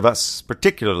might have heard of us,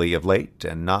 particularly of late,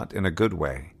 and not in a good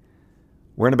way.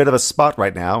 We're in a bit of a spot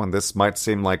right now, and this might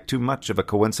seem like too much of a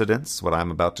coincidence, what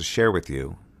I'm about to share with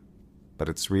you. But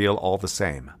it's real all the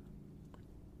same.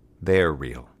 They're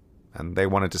real, and they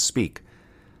wanted to speak.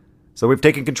 So we've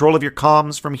taken control of your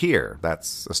comms from here.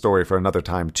 That's a story for another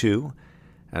time, too.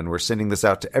 And we're sending this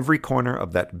out to every corner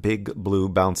of that big blue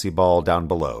bouncy ball down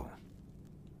below.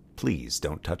 Please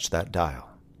don't touch that dial.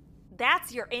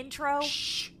 That's your intro?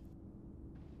 Shh.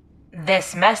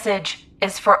 This message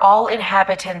is for all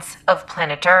inhabitants of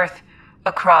planet Earth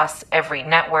across every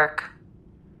network.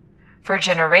 For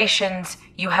generations,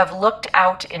 you have looked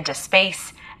out into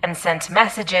space and sent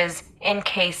messages in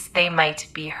case they might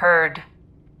be heard.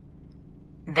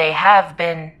 They have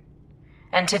been,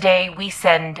 and today we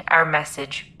send our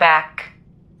message back.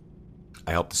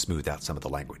 I helped to smooth out some of the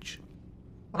language.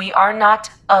 We are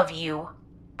not of you,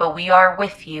 but we are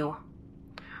with you.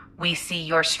 We see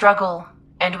your struggle,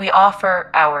 and we offer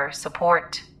our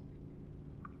support.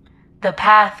 The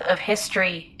path of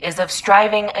history is of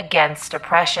striving against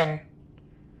oppression.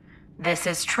 This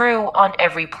is true on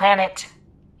every planet,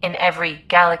 in every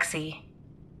galaxy.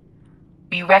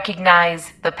 We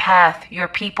recognize the path your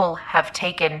people have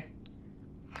taken.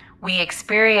 We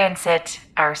experience it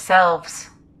ourselves.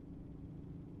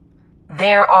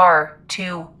 There are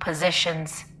two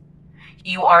positions.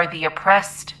 You are the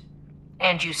oppressed,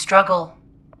 and you struggle.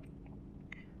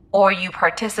 Or you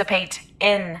participate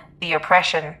in the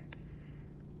oppression.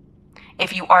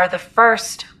 If you are the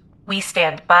first, we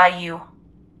stand by you.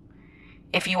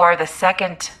 If you are the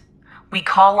second, we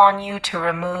call on you to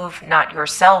remove not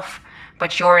yourself,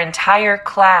 but your entire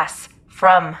class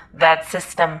from that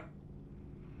system.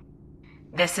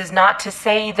 This is not to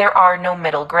say there are no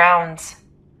middle grounds.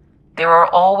 There are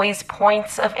always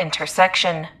points of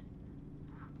intersection.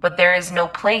 But there is no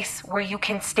place where you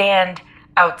can stand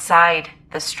outside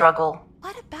the struggle.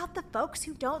 What about the folks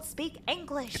who don't speak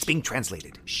English? It's being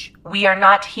translated. Shh. We are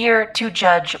not here to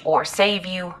judge or save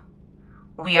you.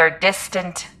 We are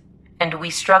distant, and we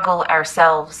struggle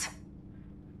ourselves.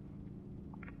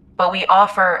 But we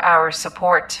offer our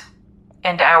support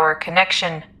and our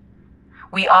connection.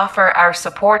 We offer our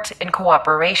support and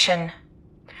cooperation.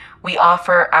 We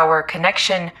offer our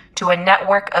connection to a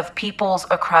network of peoples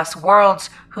across worlds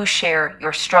who share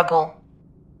your struggle.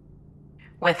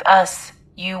 With us,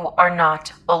 you are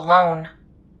not alone.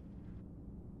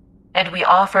 And we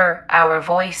offer our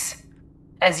voice,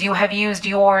 as you have used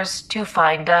yours to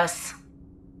find us.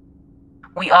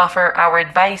 We offer our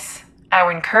advice,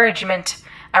 our encouragement,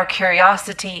 our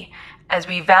curiosity, as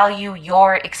we value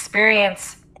your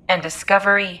experience and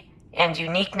discovery and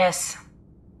uniqueness.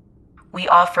 We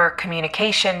offer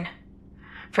communication.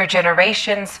 For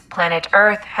generations, planet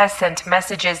Earth has sent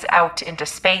messages out into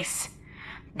space.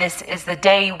 This is the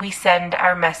day we send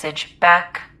our message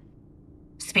back.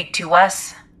 Speak to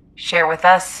us, share with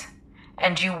us,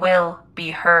 and you will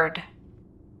be heard.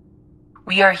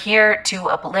 We are here to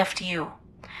uplift you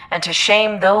and to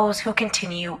shame those who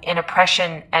continue in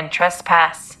oppression and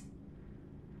trespass.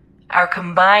 Our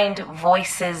combined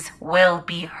voices will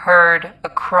be heard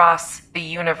across the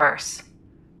universe.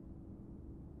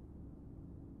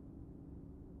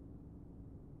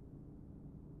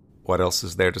 What else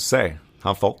is there to say,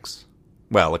 huh, folks?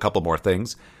 Well, a couple more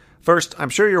things. First, I'm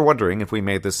sure you're wondering if we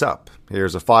made this up.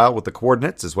 Here's a file with the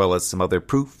coordinates, as well as some other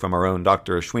proof from our own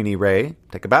Dr. Ashwini Ray.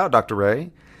 Take a bow, Dr.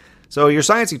 Ray. So your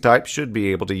sciencey type should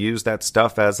be able to use that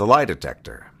stuff as a lie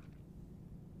detector.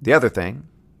 The other thing,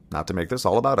 not to make this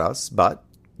all about us, but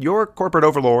your corporate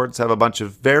overlords have a bunch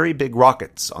of very big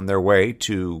rockets on their way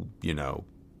to,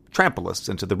 trample us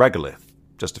into the regolith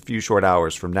just a few short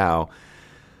hours from now.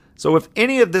 So if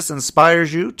any of this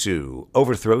inspires you to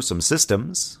overthrow some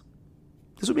systems,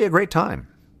 this would be a great time.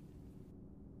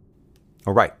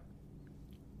 All right.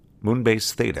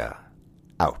 Moonbase Theta,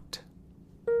 out.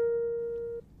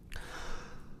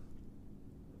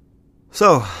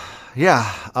 So,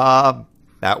 yeah,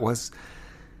 that was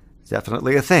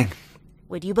definitely a thing.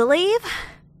 Would you believe?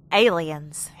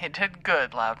 Aliens. You did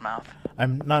good, Loudmouth.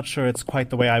 I'm not sure it's quite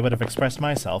the way I would have expressed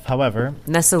myself, however.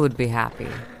 Nessa would be happy.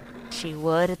 She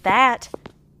would at that.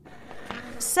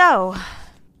 So,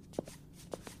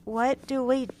 what do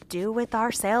we do with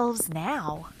ourselves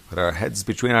now? Put our heads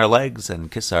between our legs and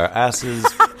kiss our asses.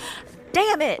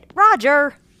 Damn it,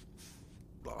 Roger!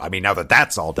 I mean, now that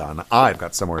that's all done, I've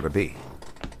got somewhere to be.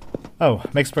 Oh,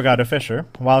 Mix Brigada Fisher,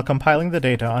 while compiling the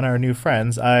data on our new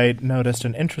friends, I noticed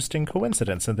an interesting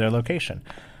coincidence in their location.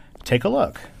 Take a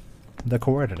look. The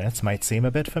coordinates might seem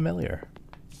a bit familiar.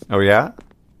 Oh, yeah?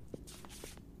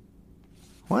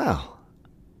 Well,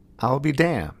 I'll be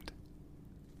damned.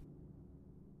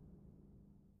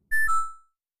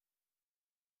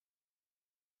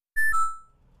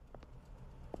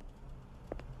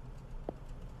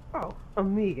 Oh,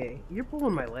 Amigue, you're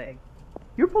pulling my leg.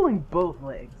 You're pulling both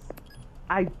legs.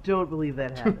 I don't believe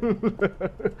that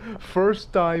happened.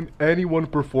 First time anyone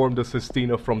performed a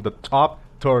sestina from the top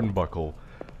turnbuckle.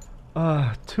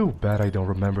 Too bad I don't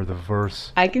remember the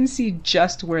verse. I can see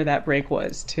just where that break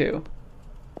was, too.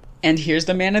 And here's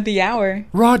the man of the hour.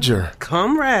 Roger!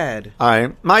 Comrade!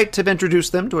 I might have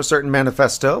introduced them to a certain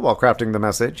manifesto while crafting the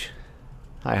message.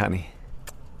 Hi, honey.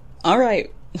 All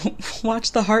right.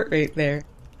 Watch the heart rate there.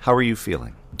 How are you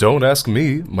feeling? Don't ask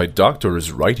me. My doctor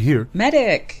is right here.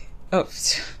 Medic! Oh,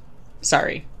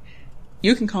 sorry.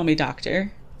 You can call me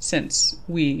doctor, since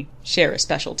we share a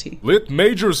specialty. Lit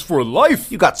majors for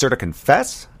life! You got Sir to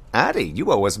confess? Addie,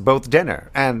 you owe us both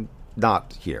dinner, and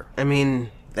not here. I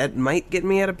mean, that might get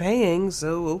me out of paying,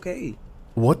 so okay.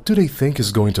 What do they think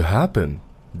is going to happen?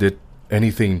 Did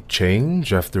anything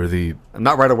change after the...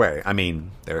 Not right away. I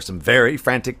mean, there are some very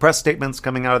frantic press statements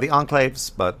coming out of the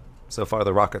enclaves, but so far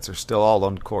the rockets are still all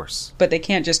on course. But they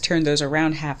can't just turn those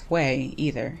around halfway,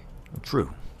 either.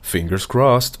 True. Fingers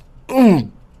crossed.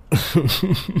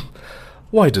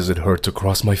 Why does it hurt to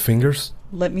cross my fingers?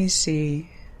 Let me see.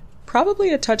 Probably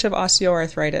a touch of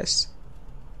osteoarthritis.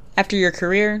 After your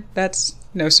career, that's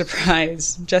no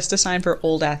surprise. Just a sign for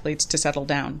old athletes to settle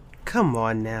down. Come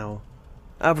on now.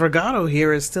 Abrigado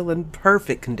here is still in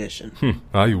perfect condition.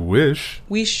 I wish.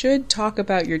 We should talk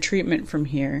about your treatment from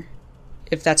here,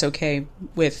 if that's okay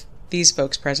with these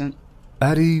folks present.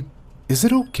 Addie, is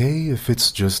it okay if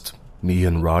it's just me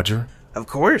and Roger? Of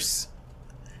course.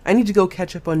 I need to go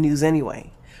catch up on news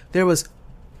anyway. There was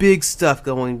big stuff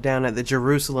going down at the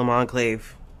Jerusalem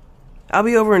Enclave. I'll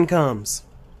be over in comes.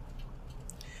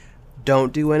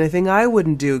 Don't do anything I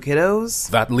wouldn't do,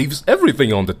 kiddos. That leaves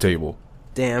everything on the table.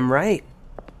 Damn right.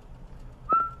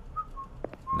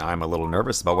 Now I'm a little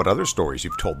nervous about what other stories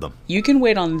you've told them. You can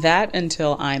wait on that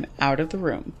until I'm out of the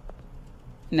room.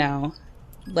 Now,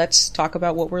 let's talk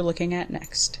about what we're looking at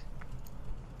next.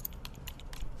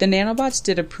 The nanobots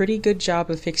did a pretty good job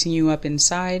of fixing you up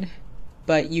inside,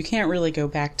 but you can't really go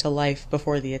back to life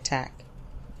before the attack.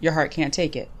 Your heart can't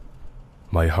take it.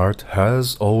 My heart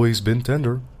has always been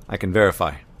tender. I can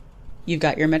verify. You've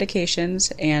got your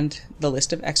medications and the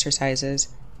list of exercises,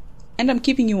 and I'm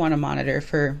keeping you on a monitor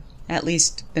for at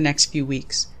least the next few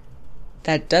weeks.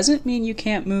 That doesn't mean you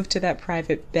can't move to that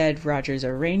private bed Roger's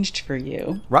arranged for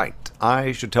you. Right.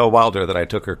 I should tell Wilder that I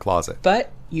took her closet.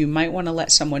 But you might want to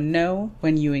let someone know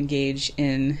when you engage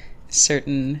in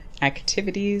certain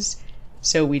activities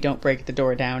so we don't break the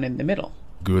door down in the middle.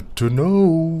 Good to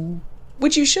know.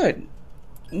 Which you should,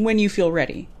 when you feel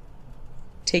ready.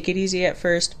 Take it easy at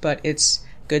first, but it's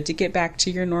good to get back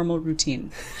to your normal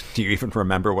routine. Do you even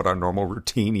remember what our normal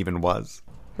routine even was?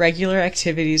 Regular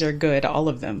activities are good, all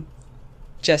of them.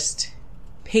 Just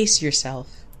pace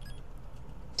yourself.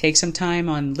 Take some time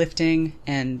on lifting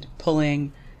and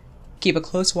pulling. Keep a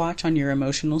close watch on your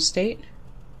emotional state.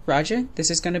 Roger,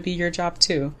 this is going to be your job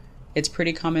too. It's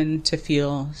pretty common to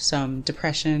feel some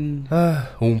depression.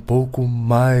 Pouco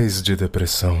mais de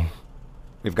depressão.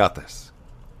 We've got this.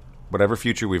 Whatever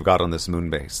future we've got on this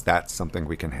Moonbase, that's something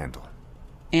we can handle.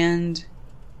 And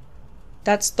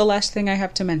that's the last thing I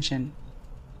have to mention.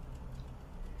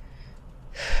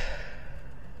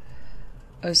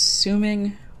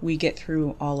 Assuming we get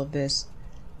through all of this,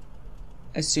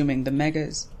 assuming the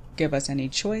Megas give us any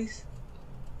choice,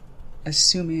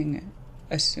 assuming,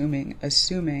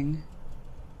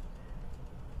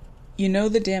 you know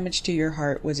the damage to your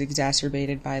heart was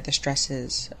exacerbated by the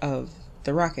stresses of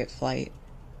the rocket flight.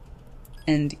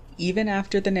 And even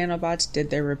after the nanobots did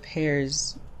their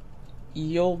repairs,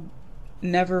 you'll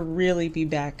never really be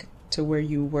back to where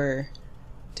you were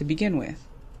to begin with.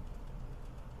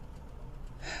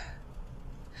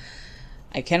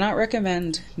 I cannot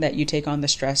recommend that you take on the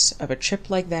stress of a trip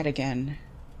like that again,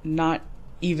 not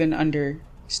even under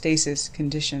stasis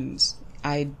conditions.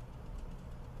 I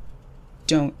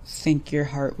don't think your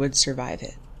heart would survive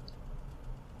it.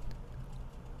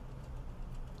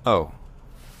 Oh.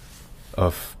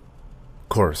 Of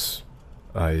course.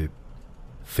 I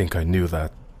think I knew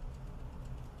that.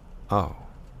 Oh.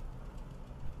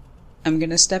 I'm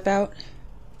gonna step out,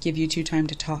 give you two time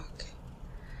to talk.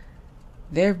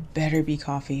 There better be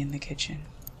coffee in the kitchen.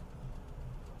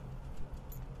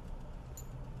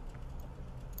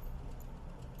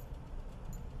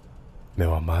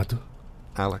 Meu amado?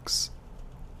 Alex,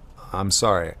 I'm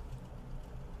sorry.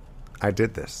 I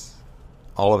did this.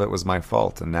 All of it was my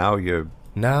fault, and now you're...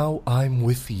 Now I'm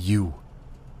with you.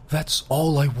 That's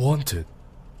all I wanted.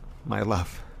 My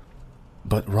love.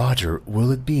 But Roger,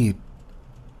 will it be...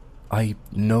 I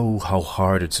know how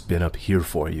hard it's been up here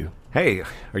for you. Hey,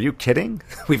 are you kidding?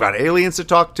 We've got aliens to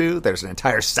talk to. There's an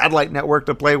entire satellite network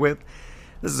to play with.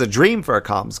 This is a dream for a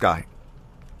comms guy.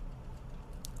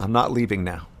 I'm not leaving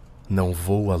now. Não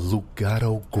vou a lugar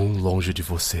algum longe de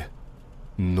você.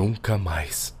 Nunca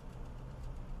mais.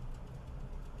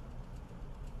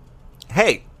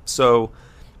 Hey, so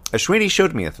Ashwini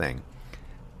showed me a thing.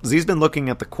 Z's been looking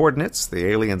at the coordinates the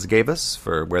aliens gave us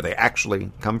for where they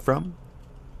actually come from.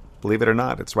 Believe it or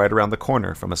not, it's right around the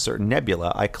corner from a certain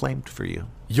nebula I claimed for you.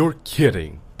 You're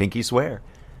kidding. Pinky swear.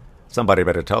 Somebody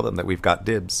better tell them that we've got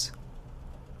dibs.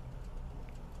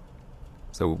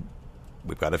 So,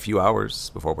 we've got a few hours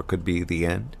before what could be the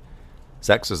end.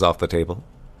 Sex is off the table.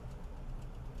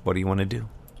 What do you want to do?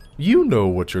 You know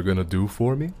what you're gonna do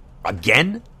for me.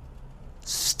 Again?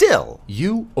 Still?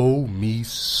 You owe me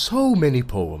so many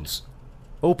poems.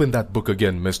 Open that book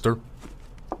again, mister.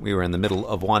 We were in the middle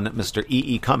of one Mr.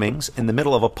 E.E. Cummings, in the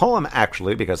middle of a poem,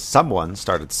 actually, because someone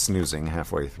started snoozing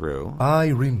halfway through. I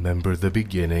remember the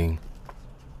beginning.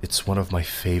 It's one of my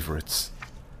favorites.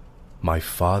 My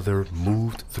father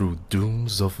moved through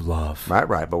dooms of love.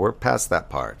 Right, but we're past that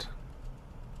part.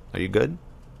 Are you good?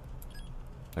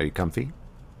 Are you comfy?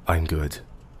 I'm good,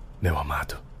 meu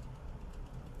amado.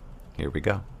 Here we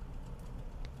go.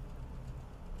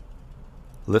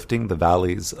 Lifting the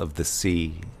valleys of the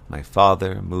sea, my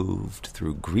father moved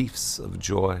through griefs of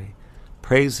joy,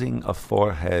 praising a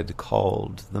forehead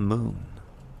called the moon,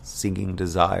 singing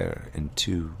desire and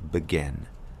to begin.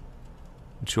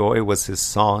 Joy was his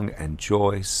song, and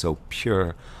joy so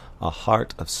pure, a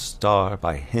heart of star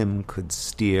by him could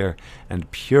steer,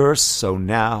 and pure so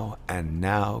now, and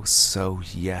now so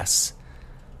yes,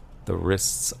 the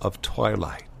wrists of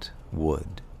twilight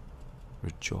would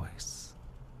rejoice.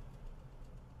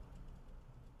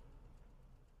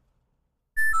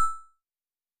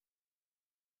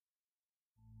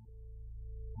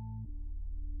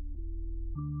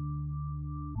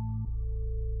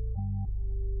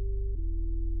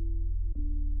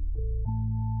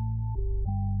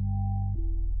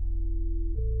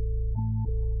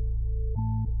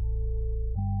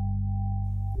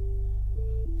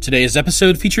 Today's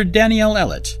episode featured Danielle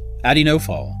Ellett, Adi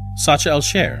Nofal, Sacha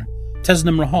Elsher,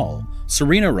 Tesnim Rahal,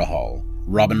 Serena Rahal,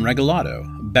 Robin Regalado,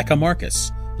 Becca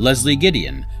Marcus, Leslie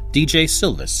Gideon, DJ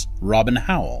Silvis, Robin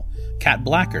Howell, Kat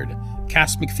Blackard,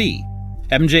 Cass McPhee,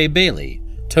 MJ Bailey,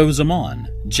 Toe Zaman,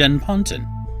 Jen Ponton,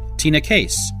 Tina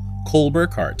Case, Cole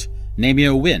Burkhart,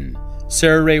 Namio Wynn,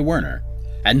 Sarah Ray Werner,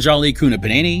 Anjali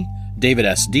Kunapaneni, David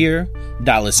S. Deere,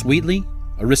 Dallas Wheatley,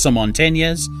 Arissa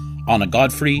Montañez, Anna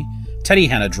Godfrey, Teddy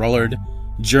Hannah Drullard,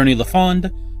 Journey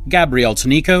LaFond, Gabrielle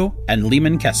Tonico, and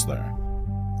Lehman Kessler.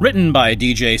 Written by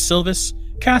DJ Silvis,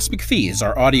 Cass McPhee is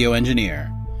our audio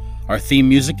engineer. Our theme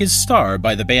music is Star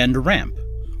by the band Ramp.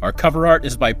 Our cover art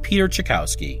is by Peter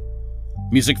Tchaikovsky.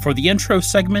 Music for the intro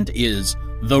segment is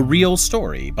The Real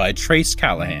Story by Trace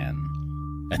Callahan.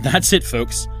 And that's it,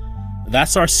 folks.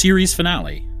 That's our series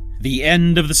finale. The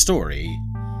end of the story.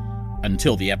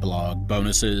 Until the epilogue,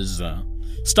 bonuses,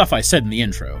 stuff I said in the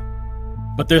intro.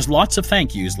 But there's lots of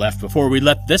thank yous left before we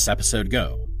let this episode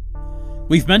go.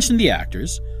 We've mentioned the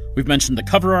actors, we've mentioned the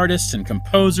cover artists and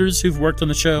composers who've worked on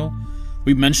the show,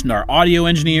 we've mentioned our audio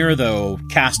engineer, though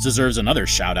Cass deserves another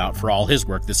shout out for all his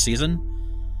work this season.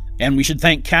 And we should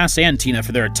thank Cass and Tina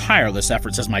for their tireless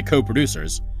efforts as my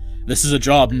co-producers. This is a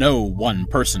job no one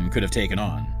person could have taken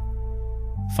on.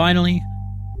 Finally,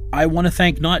 I want to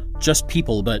thank not just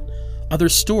people, but other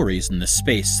stories in this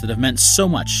space that have meant so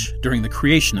much during the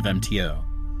creation of MTO.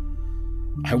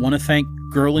 I want to thank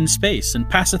Girl in Space and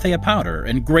Pasithea Powder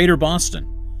and Greater Boston.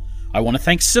 I want to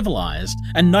thank Civilized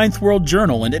and Ninth World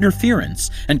Journal and Interference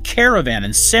and Caravan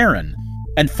and Saren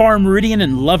and Farm Meridian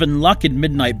and Love and Luck and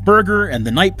Midnight Burger and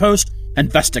The Night Post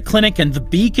and Vesta Clinic and The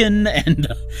Beacon and...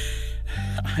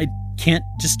 I can't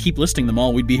just keep listing them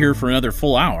all. We'd be here for another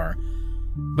full hour.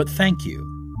 But thank you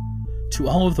to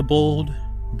all of the bold,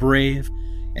 brave,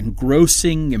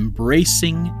 engrossing,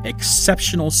 embracing,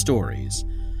 exceptional stories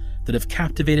that have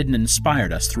captivated and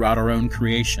inspired us throughout our own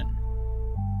creation.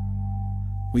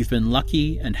 We've been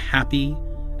lucky and happy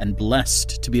and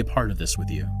blessed to be a part of this with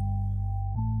you.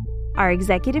 Our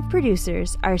executive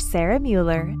producers are Sarah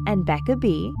Mueller and Becca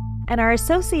B., and our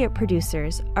associate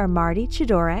producers are Marty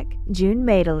Chodorek, June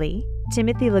Madeley,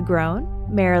 Timothy Legrone,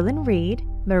 Marilyn Reed,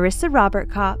 Marissa Robert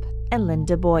Kopp, and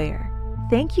Linda Boyer.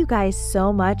 Thank you guys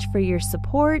so much for your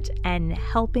support and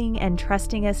helping and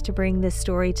trusting us to bring this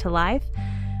story to life.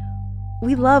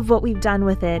 We love what we've done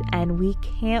with it, and we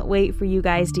can't wait for you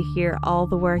guys to hear all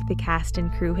the work the cast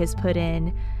and crew has put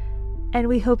in, and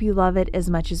we hope you love it as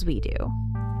much as we do.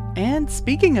 And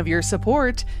speaking of your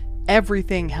support,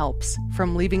 everything helps,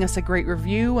 from leaving us a great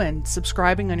review and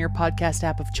subscribing on your podcast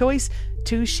app of choice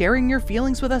to sharing your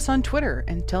feelings with us on Twitter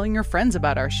and telling your friends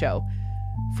about our show.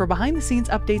 For behind-the-scenes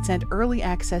updates and early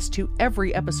access to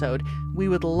every episode, we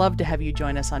would love to have you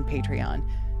join us on Patreon.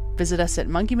 Visit us at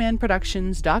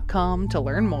monkeymanproductions.com to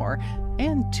learn more,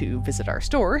 and to visit our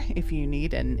store if you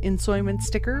need an Insoyment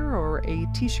sticker or a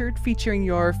t-shirt featuring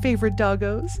your favorite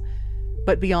doggos.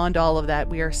 But beyond all of that,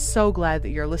 we are so glad that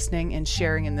you're listening and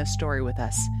sharing in this story with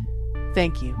us.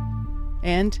 Thank you.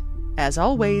 And, as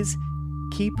always,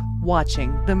 keep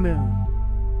watching the moon.